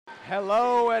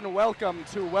Hello and welcome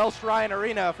to Welsh Ryan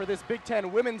Arena for this Big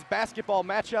Ten women's basketball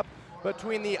matchup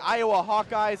between the Iowa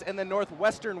Hawkeyes and the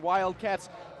Northwestern Wildcats.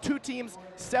 Two teams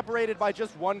separated by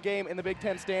just one game in the Big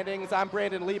Ten standings. I'm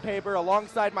Brandon Liebhaber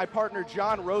alongside my partner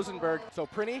John Rosenberg. So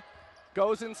Prinny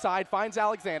goes inside, finds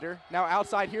Alexander. Now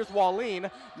outside, here's Walleen.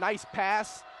 Nice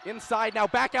pass inside. Now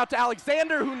back out to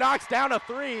Alexander, who knocks down a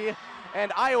three,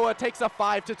 and Iowa takes a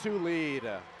 5-2 lead.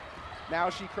 Now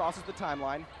she crosses the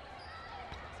timeline.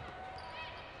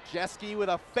 Jeske with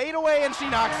a fadeaway, and she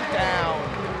knocks it down.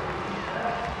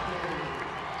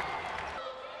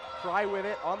 Fry with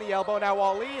it on the elbow. Now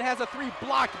Walleen has a three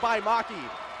blocked by Maki.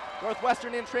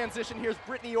 Northwestern in transition. Here's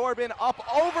Brittany Orban up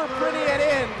over Prinny and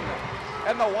in.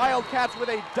 And the Wildcats with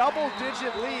a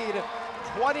double-digit lead,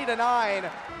 20-9.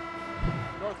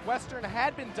 Northwestern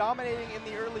had been dominating in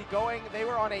the early going. They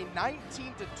were on a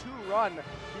 19-2 run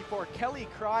before Kelly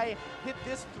Cry hit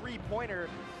this three-pointer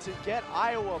to get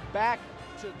Iowa back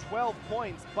to 12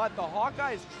 points, but the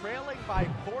Hawkeyes trailing by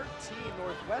 14.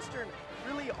 Northwestern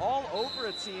really all over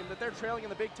a team that they're trailing in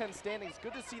the Big Ten standings.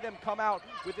 Good to see them come out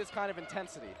with this kind of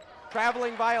intensity.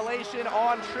 Traveling violation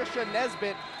on Trisha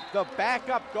Nesbitt, the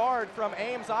backup guard from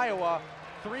Ames, Iowa.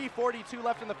 3:42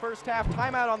 left in the first half.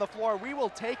 Timeout on the floor. We will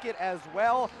take it as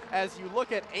well as you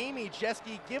look at Amy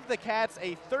Jeske give the Cats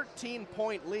a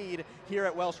 13-point lead here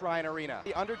at Welsh Ryan Arena.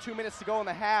 Under 2 minutes to go in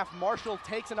the half. Marshall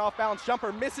takes an off-balance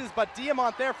jumper, misses, but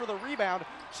Diamant there for the rebound.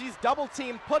 She's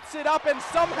double-teamed, puts it up, and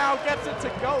somehow gets it to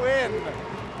go in.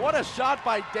 What a shot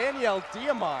by Danielle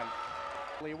Diamant.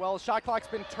 Well, shot clock's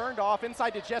been turned off.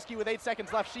 Inside to Jeske with 8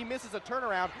 seconds left. She misses a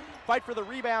turnaround. Fight for the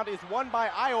rebound is won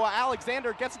by Iowa.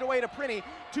 Alexander gets it away to Prinny.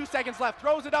 2 seconds left.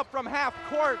 Throws it up from half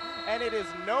court, and it is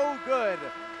no good.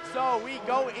 So we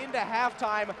go into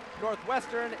halftime.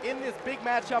 Northwestern in this big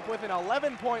matchup with an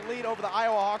 11-point lead over the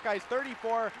Iowa Hawkeyes,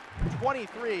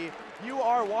 34-23. You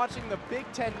are watching the Big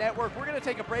Ten Network. We're going to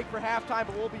take a break for halftime,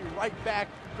 but we'll be right back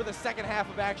for the second half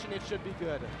of action. It should be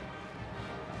good.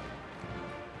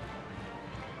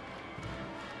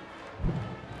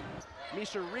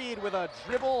 Misha Reed with a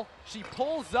dribble. She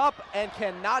pulls up and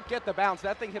cannot get the bounce.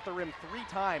 That thing hit the rim 3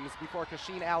 times before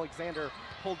Kasheen Alexander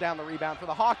pulled down the rebound for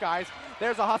the Hawkeyes.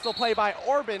 There's a hustle play by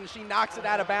Orban. She knocks it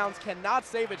out of bounds, cannot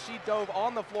save it. She dove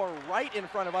on the floor right in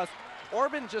front of us.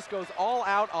 Orban just goes all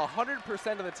out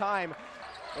 100% of the time.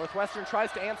 Northwestern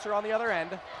tries to answer on the other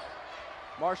end.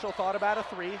 Marshall thought about a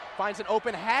three, finds an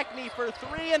open Hackney for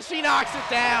three, and she knocks it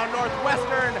down.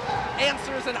 Northwestern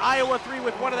answers an Iowa three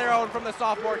with one of their own from the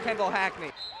sophomore Kendall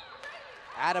Hackney.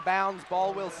 Out of bounds,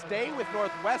 ball will stay with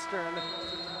Northwestern.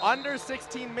 Under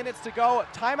 16 minutes to go.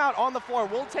 Timeout on the floor.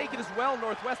 We'll take it as well.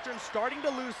 Northwestern starting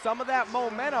to lose some of that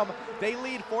momentum. They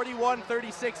lead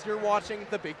 41-36. You're watching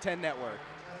the Big Ten Network.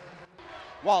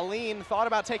 Walleen thought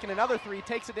about taking another three,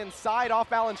 takes it inside, off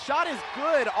balance. Shot is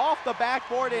good, off the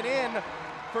backboard and in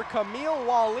for Camille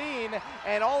Walleen,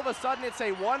 and all of a sudden it's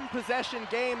a one-possession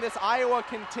game. This Iowa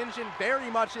contingent very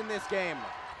much in this game.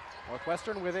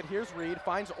 Northwestern with it. Here's Reed,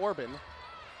 finds Orban.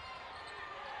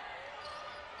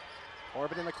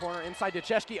 Orban in the corner, inside to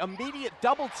Jeske, immediate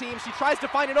double team. She tries to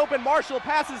find an open Marshall,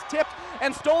 passes tipped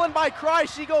and stolen by Cry.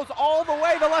 She goes all the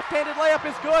way, the left-handed layup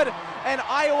is good, and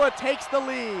Iowa takes the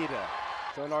lead.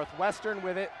 So Northwestern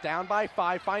with it, down by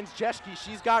 5, finds Jeske.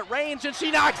 She's got range, and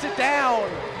she knocks it down.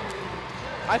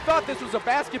 I thought this was a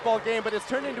basketball game, but it's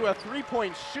turned into a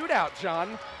three-point shootout,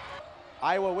 John.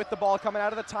 Iowa with the ball coming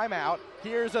out of the timeout.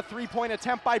 Here's a three-point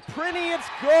attempt by Prinny. It's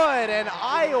good, and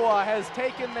Iowa has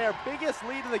taken their biggest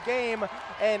lead of the game,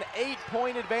 an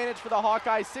 8-point advantage for the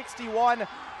Hawkeyes,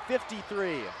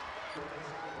 61-53.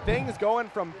 Things going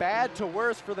from bad to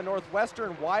worse for the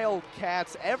Northwestern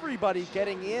Wildcats. Everybody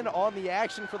getting in on the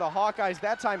action for the Hawkeyes.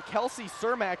 That time, Kelsey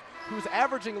Cermak, who's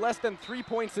averaging less than 3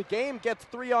 points a game, gets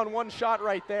 3-on-1 shot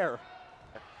right there.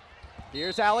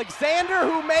 Here's Alexander,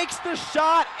 who makes the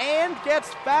shot and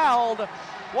gets fouled.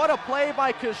 What a play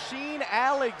by Kasheen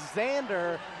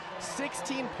Alexander.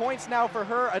 16 points now for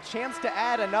her, a chance to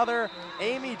add another.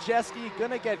 Amy Jeske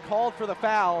gonna get called for the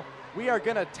foul. We are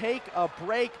gonna take a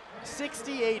break.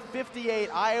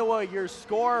 68-58 Iowa, your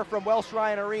score from Welsh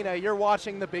Ryan Arena. You're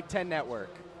watching the Big Ten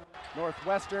Network.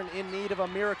 Northwestern in need of a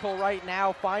miracle right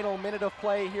now. Final minute of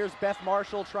play. Here's Beth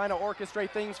Marshall trying to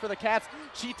orchestrate things for the Cats.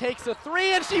 She takes a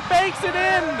three and she banks it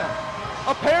in.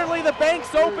 Apparently the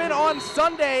bank's open on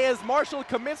Sunday as Marshall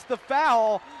commits the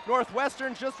foul.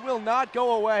 Northwestern just will not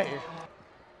go away.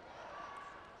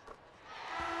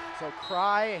 So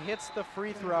Cry hits the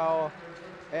free throw,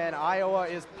 and Iowa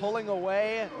is pulling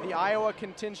away. The Iowa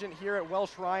contingent here at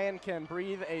Welsh Ryan can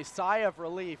breathe a sigh of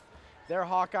relief. Their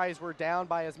Hawkeyes were down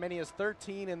by as many as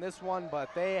 13 in this one,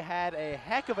 but they had a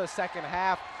heck of a second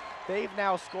half. They've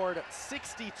now scored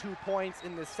 62 points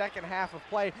in the second half of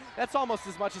play. That's almost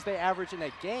as much as they average in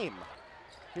a game.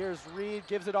 Here's Reed,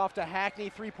 gives it off to Hackney.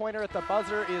 Three-pointer at the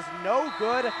buzzer is no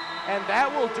good, and that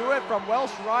will do it from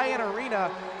Welsh Ryan Arena.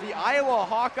 The Iowa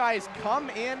Hawkeyes come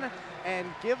in and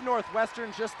give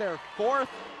Northwestern just their 4th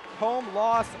home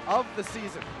loss of the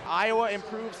season. Iowa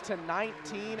improves to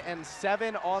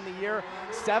 19-7 on the year,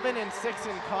 7-6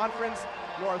 in conference.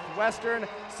 Northwestern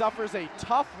suffers a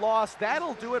tough loss.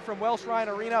 That'll do it from Welsh Ryan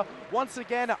Arena. Once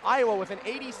again, Iowa with an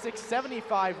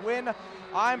 86-75 win.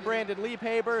 I'm Brandon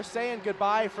Liebhaber saying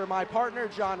goodbye for my partner,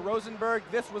 John Rosenberg.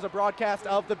 This was a broadcast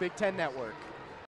of the Big Ten Network.